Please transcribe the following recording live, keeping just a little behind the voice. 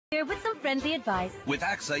Here with some friendly advice. With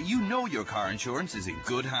AXA, you know your car insurance is in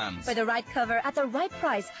good hands. For the right cover at the right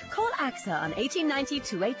price, call AXA on 1890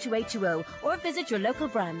 282820 or visit your local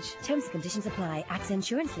branch. Terms and conditions apply. AXA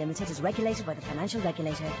Insurance Limited is regulated by the Financial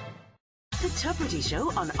Regulator. The Tubridy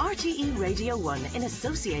Show on RTE Radio 1 in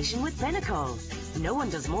association with Benecol. No one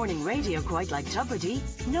does morning radio quite like Tubridy.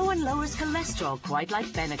 No one lowers cholesterol quite like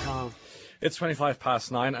Benecol. It's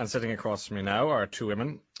 9:25, and sitting across from me now are two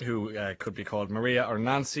women who could be called Maria or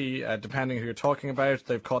Nancy, depending who you're talking about.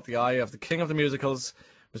 They've caught the eye of the king of the musicals,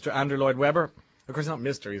 Mr. Andrew Lloyd Webber. Of course, he's not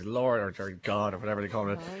Mr., he's Lord or God or whatever they call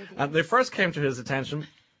it. And they first came to his attention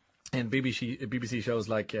in BBC shows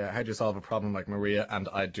like How Do You Solve a Problem Like Maria and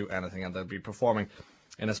I'd Do Anything, and they'll be performing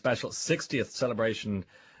in a special 60th celebration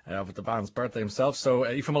of the band's birthday himself. So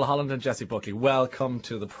Aoife Mulholland and Jessie Buckley, welcome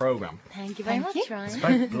to the programme. Thank you very much, Ryan. It's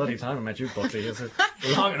about bloody time I met you, Buckley. Is it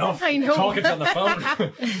long enough I know. talking to you on the phone?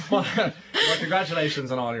 well,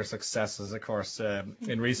 congratulations on all your successes, of course,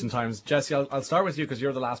 in recent times. Jessie, I'll start with you because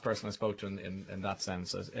you're the last person I spoke to in that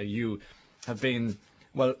sense. You have been,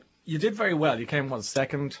 well, you did very well. You came, what,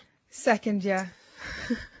 second? Second, yeah.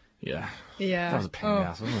 Yeah. Yeah. That was a pain in the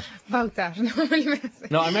ass, wasn't it? About that. No, really messing.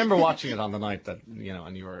 No, I remember watching it on the night that, you know,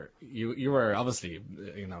 and you were obviously,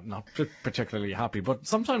 you know, not particularly happy, but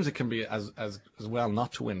sometimes it can be as well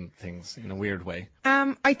not to win things in a weird way.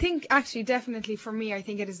 I think actually definitely for me, I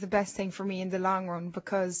think it is the best thing for me in the long run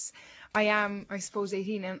because I am, I suppose,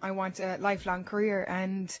 18 and I want a lifelong career,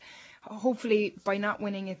 and hopefully by not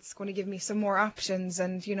winning it's going to give me some more options,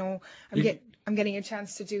 and you know I'm getting a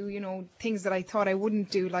chance to do, you know, things that I thought I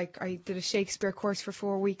wouldn't do. Like I did a Shakespeare course for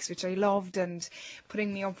 4 weeks, which I loved, and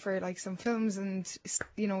putting me up for like some films and,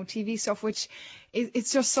 you know, TV stuff, which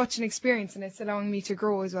it's just such an experience, and it's allowing me to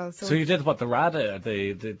grow as well. So you did what, the RADA,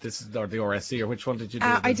 the RSC, or which one did you do?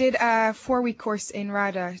 I did a 4-week course in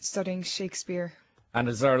RADA studying Shakespeare. And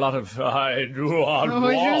is there a lot of I do want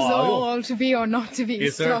all to be or not to be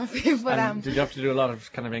is stuff? But did you have to do a lot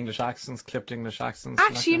of kind of English accents, clipped English accents?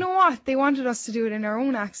 Actually, you know what? They wanted us to do it in our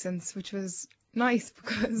own accents, which was nice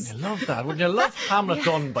because you love that. Wouldn't you love Hamlet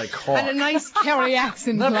done by Cork? And a nice Kerry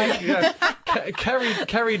accent. Like. Yeah.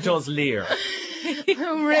 Kerry does Lear.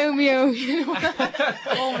 Romeo, you know.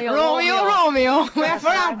 Romeo, wherever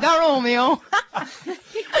art thou, Romeo?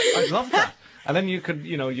 I love that. And then you could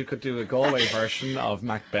do a Galway version of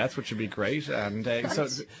Macbeth, which would be great. And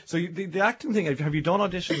so the acting thing, have you done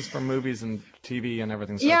auditions for movies and TV and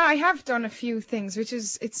everything? Yeah, I have done a few things, which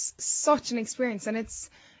is, it's such an experience, and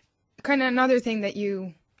it's kind of another thing that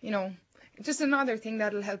you know, just another thing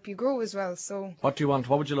that'll help you grow as well. So what do you want?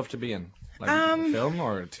 What would you love to be in? Like a film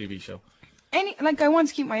or a TV show? I want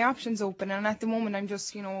to keep my options open, and at the moment I'm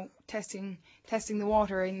just, you know, testing the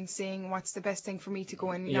water and seeing what's the best thing for me to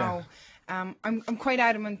go in now. I'm quite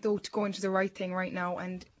adamant though to go into the right thing right now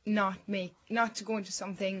and not to go into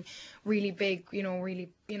something really big, you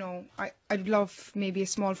know, I'd love maybe a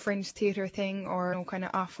small fringe theatre thing, or, you know, kind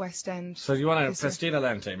of off West End. So you want to Festina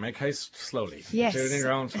Lente, make haste slowly. Yes. Do it in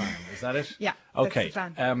your own time. Is that it? Yeah. Okay. That's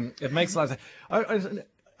the plan. It makes a lot of sense.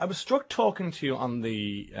 I was struck talking to you on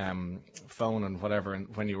the phone and whatever,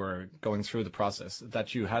 and when you were going through the process,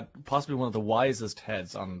 that you had possibly one of the wisest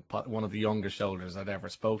heads on one of the youngest shoulders I'd ever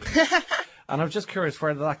spoken to. And I was just curious,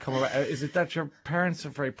 where did that come about? Is it that your parents are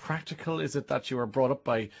very practical? Is it that you were brought up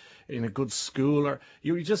in a good school, or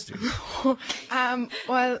you just?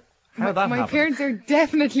 Well. My parents are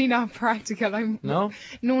definitely not practical. I'm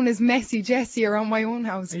known as Messy Jessie around my own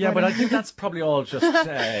house. Yeah, but I think that's probably all just,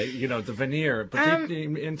 you know, the veneer. But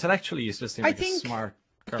intellectually, you just seem like a smart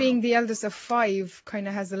girl. Being the eldest of 5 kind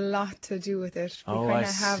of has a lot to do with it. We kind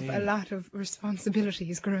of have a lot of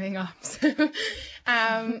responsibilities growing up.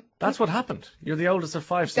 That's what happened. You're the oldest of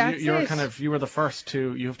 5, so you were the first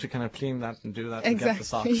to. You have to kind of clean that and do that and get the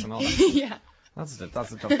socks and all that. Yeah. That's it.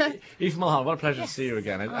 That's the tough. Aoife Mulholland, what a pleasure to see you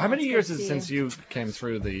again. How many years is it since you came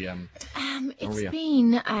through the it's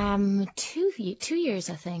been 2 years,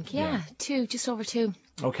 I think. Yeah, 2, just over 2.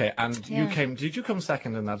 Okay, and you came. Did you come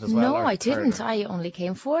second in that as well? No, I didn't. I only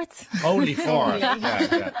came 4th. Only 4th.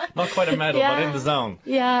 yeah. Not quite a medal, but in the zone.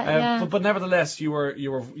 Yeah. But nevertheless, you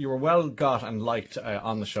were well got and liked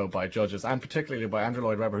on the show by judges, and particularly by Andrew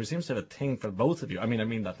Lloyd Webber, who seems to have a thing for both of you. I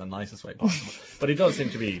mean that in the nicest way possible. But he does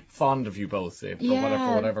seem to be fond of you both for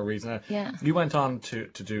whatever reason. Yeah. You went on to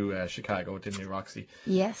do Chicago, didn't you, Roxy?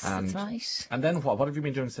 Yes, that's right. And then what? What have you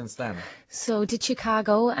been doing since then? So did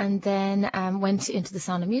Chicago, and then went into the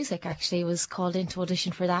Sound of Music. Actually, was called in to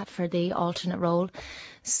audition for that, for the alternate role.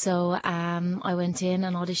 So I went in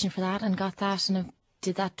and auditioned for that and got that, and I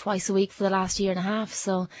did that twice a week for the last year and a half.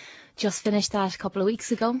 So just finished that a couple of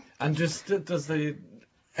weeks ago. And does the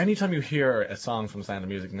Anytime you hear a song from Sound of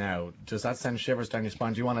Music now, does that send shivers down your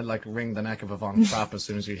spine? Do you want to like wring the neck of Yvonne Trapp as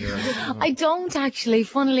soon as you hear it? I don't actually.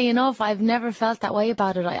 Funnily enough, I've never felt that way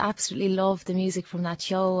about it. I absolutely love the music from that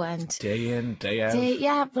show, and Day in, day out.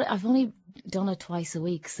 yeah, but I've only done it twice a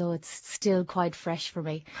week, so it's still quite fresh for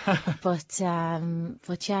me. but yeah,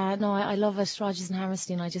 no, I love it. Rodgers and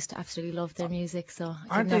Hammerstein, I just absolutely love their music. So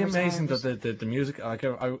aren't they amazing that the music? I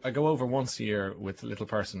go over once a year with Little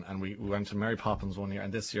Person, and we went to Mary Poppins one year,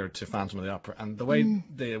 and this year to Phantom of the Opera. And the way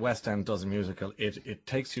the West End does a musical, it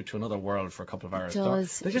takes you to another world for a couple of hours. It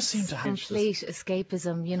does. They just seem to have complete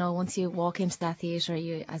escapism. You know, once you walk into that theatre,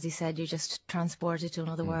 you, as you said, you're just transported to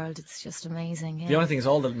another world. It's just amazing. Yeah. The only thing is,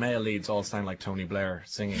 all the male leads all sound like Tony Blair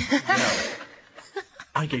singing. You know,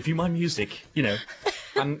 I gave you my music, you know,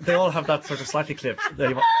 and they all have that sort of slightly clipped.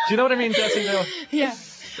 Do you know what I mean, Jessie? Yeah.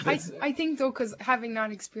 I think though, because having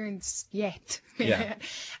not experienced yet,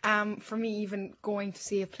 for me, even going to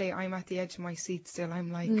see a play, I'm at the edge of my seat still.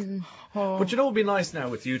 I'm like, oh. But you know what would be nice now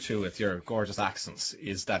with you two, with your gorgeous accents,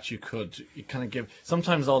 is that you kind of give,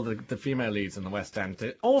 sometimes all the female leads in the West End,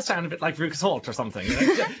 they all sound a bit like Veruca Salt or something.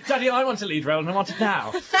 You know? Daddy, I want a lead role and I want it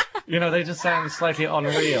now. You know, they just sound slightly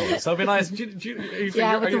unreal. So it'd be nice. With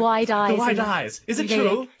the wide eyes. The wide eyes. Is it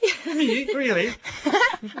true? Me? Really?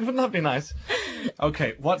 Wouldn't that be nice?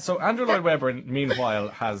 Okay, so Andrew Lloyd Webber,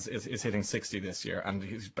 meanwhile, is hitting 60 this year, and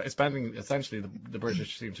he's spending, essentially, the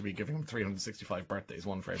British seem to be giving him 365 birthdays,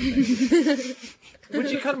 one for every day.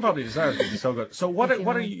 Which he kind of probably deserves, because he's so good. So what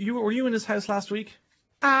are you, were you in his house last week?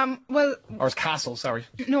 Well... Or his castle, sorry.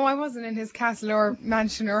 No, I wasn't in his castle or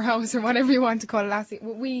mansion or house or whatever you want to call it last week.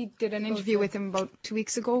 We did an interview with him about 2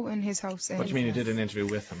 weeks ago in his house. What do you mean you did an interview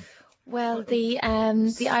with him? Well, the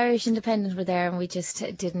Irish Independent were there, and we just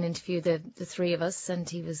did an interview, the three of us, and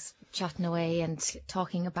he was chatting away and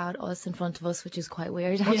talking about us in front of us, which is quite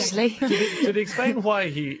weird, actually. Did he explain why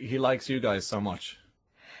he likes you guys so much?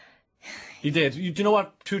 He did. Do you know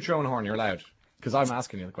what? Toot your own horn, you're allowed. Because I'm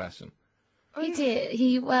asking you the question. He did.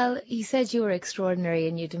 He said you were extraordinary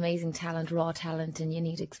and you had amazing talent, raw talent, and you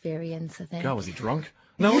need experience, I think. God, was he drunk?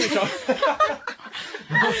 No,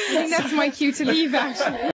 I think that's my cue to leave, actually.